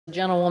The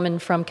gentlewoman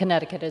from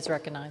Connecticut is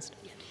recognized.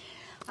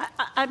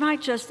 I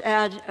might just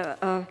add,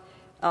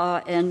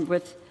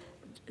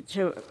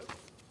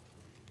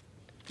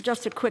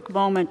 just a quick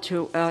moment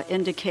to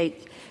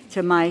indicate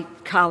to my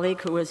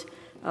colleague, who is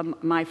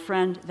my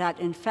friend, that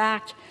in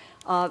fact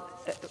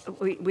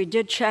we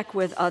did check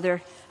with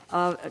other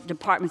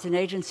departments and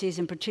agencies,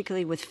 and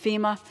particularly with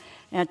FEMA,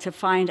 and to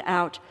find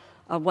out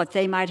what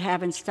they might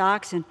have in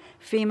stocks. And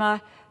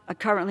FEMA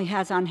currently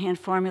has on-hand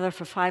formula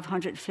for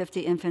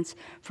 550 infants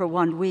for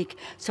 1 week.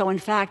 So in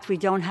fact, we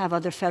don't have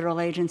other federal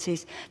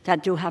agencies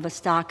that do have a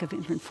stock of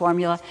infant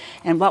formula.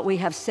 And what we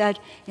have said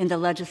in the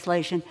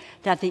legislation,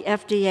 that the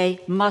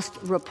FDA must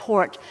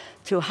report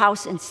to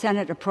House and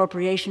Senate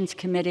Appropriations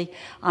Committee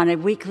on a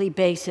weekly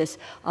basis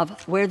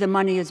of where the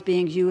money is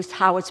being used,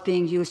 how it's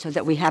being used, so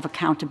that we have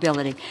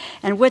accountability.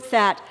 And with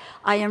that,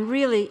 I am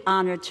really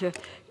honored to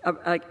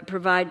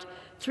provide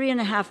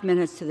 3.5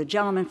 minutes to the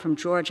gentleman from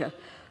Georgia,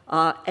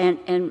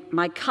 and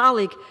my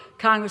colleague,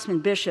 Congressman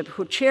Bishop,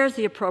 who chairs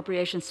the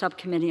Appropriations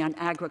Subcommittee on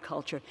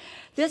Agriculture.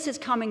 This is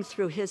coming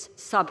through his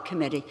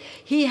subcommittee.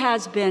 He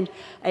has been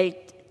a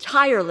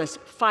tireless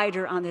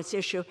fighter on this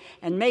issue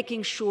and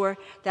making sure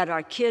that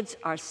our kids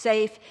are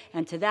safe.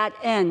 And to that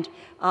end,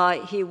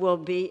 he will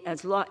be,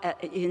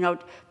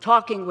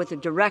 talking with the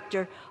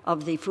director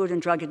of the Food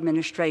and Drug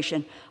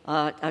Administration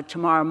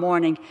tomorrow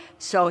morning.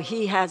 So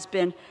he has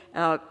been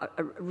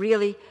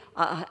really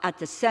at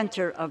the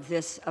center of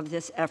this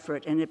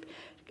effort, and it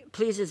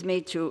pleases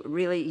me to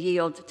really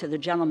yield to the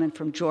gentleman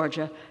from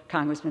Georgia,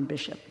 Congressman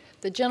Bishop.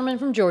 The gentleman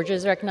from Georgia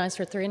is recognized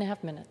for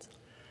 3.5 minutes.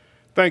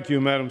 Thank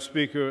you, Madam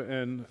Speaker,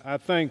 and I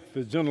thank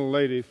the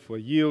gentlelady for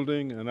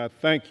yielding, and I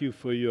thank you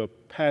for your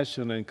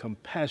passion and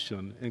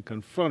compassion in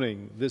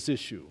confronting this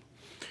issue.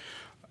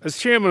 As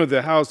chairman of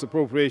the House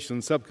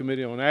Appropriations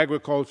Subcommittee on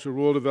Agriculture,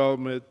 Rural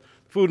Development,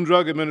 Food and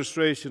Drug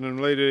Administration, and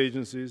related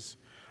agencies,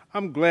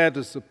 I'm glad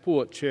to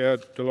support Chair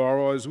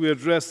DeLauro as we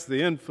address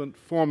the infant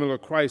formula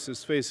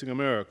crisis facing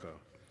America.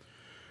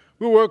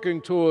 We're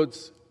working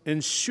towards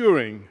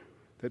ensuring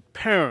that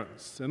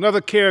parents and other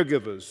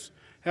caregivers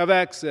have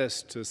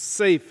access to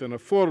safe and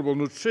affordable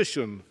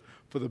nutrition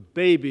for the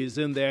babies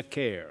in their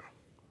care.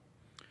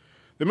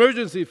 The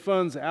emergency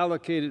funds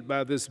allocated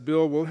by this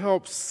bill will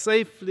help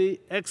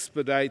safely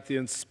expedite the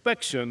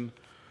inspection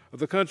of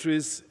the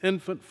country's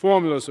infant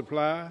formula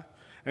supply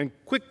and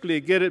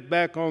quickly get it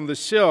back on the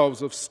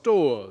shelves of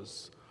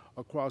stores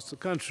across the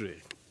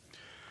country.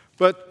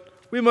 But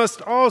we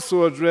must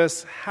also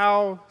address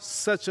how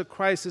such a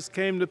crisis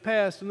came to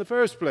pass in the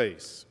first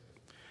place.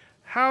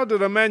 How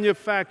did a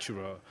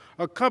manufacturer,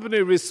 a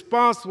company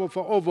responsible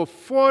for over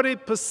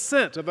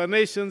 40% of our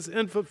nation's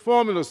infant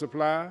formula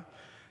supply,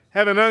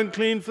 have an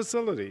unclean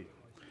facility?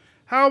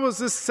 How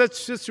was such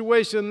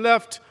situation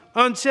left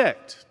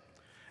unchecked?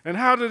 And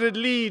how did it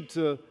lead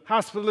to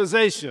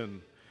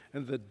hospitalization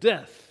and the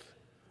death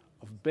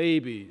of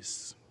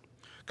babies?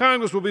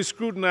 Congress will be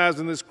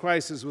scrutinizing this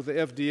crisis with the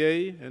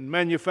FDA and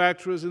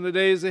manufacturers in the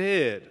days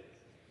ahead.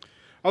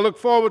 I look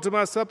forward to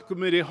my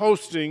subcommittee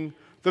hosting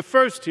the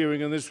first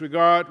hearing in this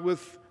regard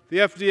with the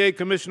FDA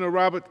Commissioner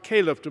Robert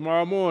Califf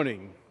tomorrow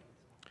morning.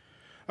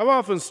 I've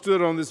often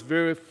stood on this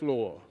very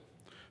floor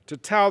to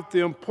tout the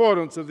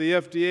importance of the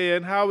FDA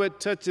and how it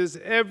touches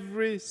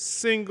every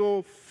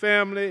single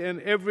family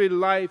and every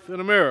life in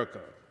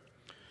America.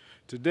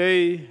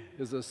 Today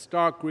is a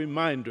stark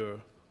reminder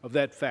of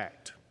that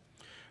fact.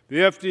 The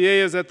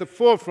FDA is at the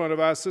forefront of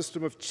our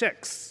system of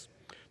checks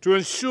to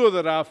ensure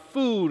that our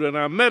food and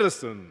our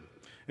medicine,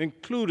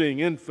 including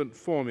infant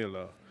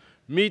formula,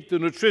 meet the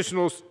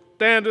nutritional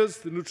standards,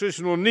 the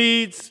nutritional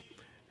needs,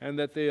 and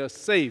that they are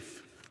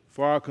safe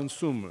for our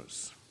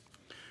consumers.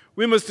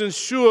 We must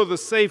ensure the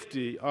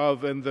safety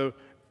of and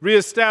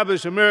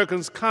reestablish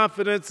Americans'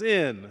 confidence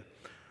in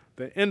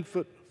the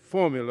infant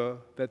formula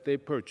that they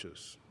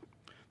purchase.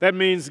 That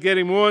means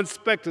getting more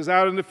inspectors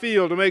out in the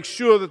field to make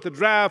sure that the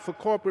drive for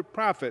corporate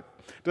profit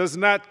does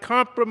not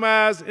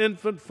compromise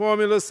infant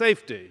formula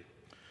safety.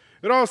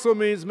 It also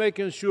means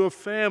making sure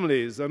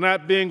families are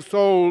not being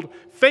sold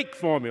fake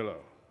formula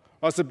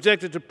or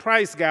subjected to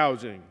price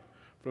gouging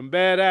from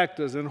bad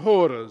actors and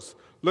hoarders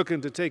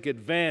looking to take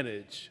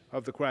advantage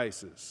of the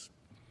crisis.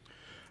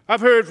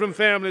 I've heard from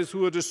families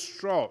who are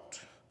distraught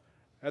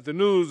at the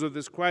news of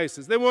this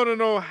crisis. They want to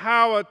know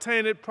how a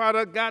tainted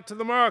product got to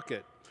the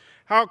market.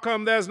 How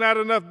come there's not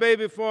enough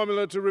baby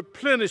formula to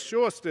replenish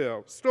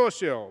store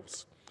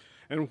shelves?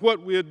 And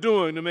what we are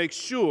doing to make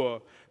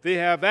sure they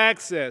have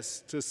access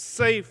to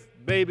safe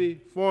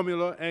baby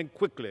formula and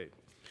quickly.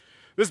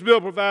 This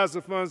bill provides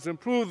the funds to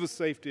improve the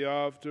safety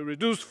of, to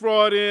reduce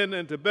fraud in,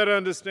 and to better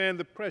understand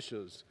the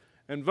pressures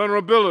and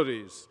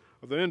vulnerabilities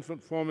of the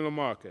infant formula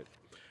market.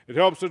 It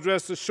helps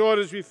address the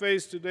shortage we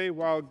face today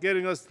while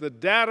getting us the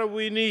data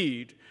we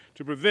need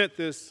to prevent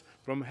this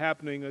from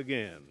happening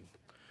again.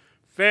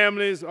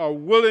 Families are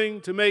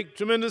willing to make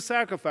tremendous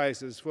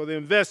sacrifices for the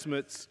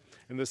investments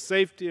in the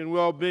safety and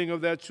well-being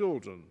of their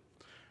children.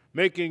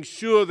 Making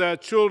sure their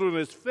children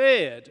is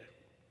fed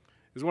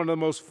is one of the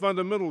most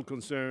fundamental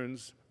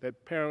concerns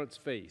that parents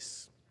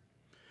face.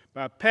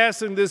 By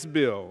passing this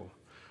bill,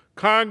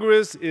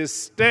 Congress is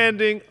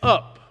standing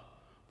up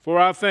for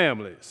our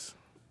families.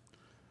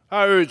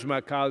 I urge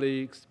my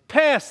colleagues,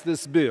 pass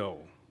this bill.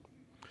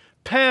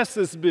 Pass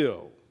this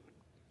bill.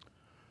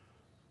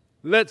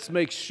 Let's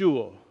make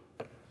sure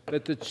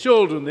that the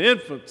children, the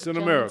infants in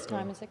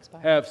America,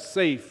 have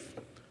safe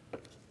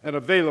and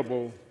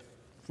available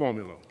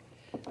formula.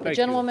 The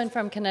gentlewoman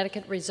from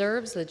Connecticut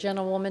reserves. The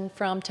gentlewoman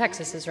from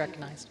Texas is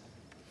recognized.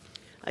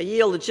 I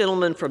yield the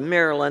gentleman from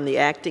Maryland, the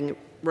acting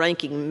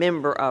ranking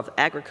member of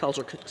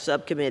Agriculture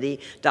Subcommittee,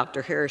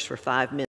 Dr. Harris, for 5 minutes.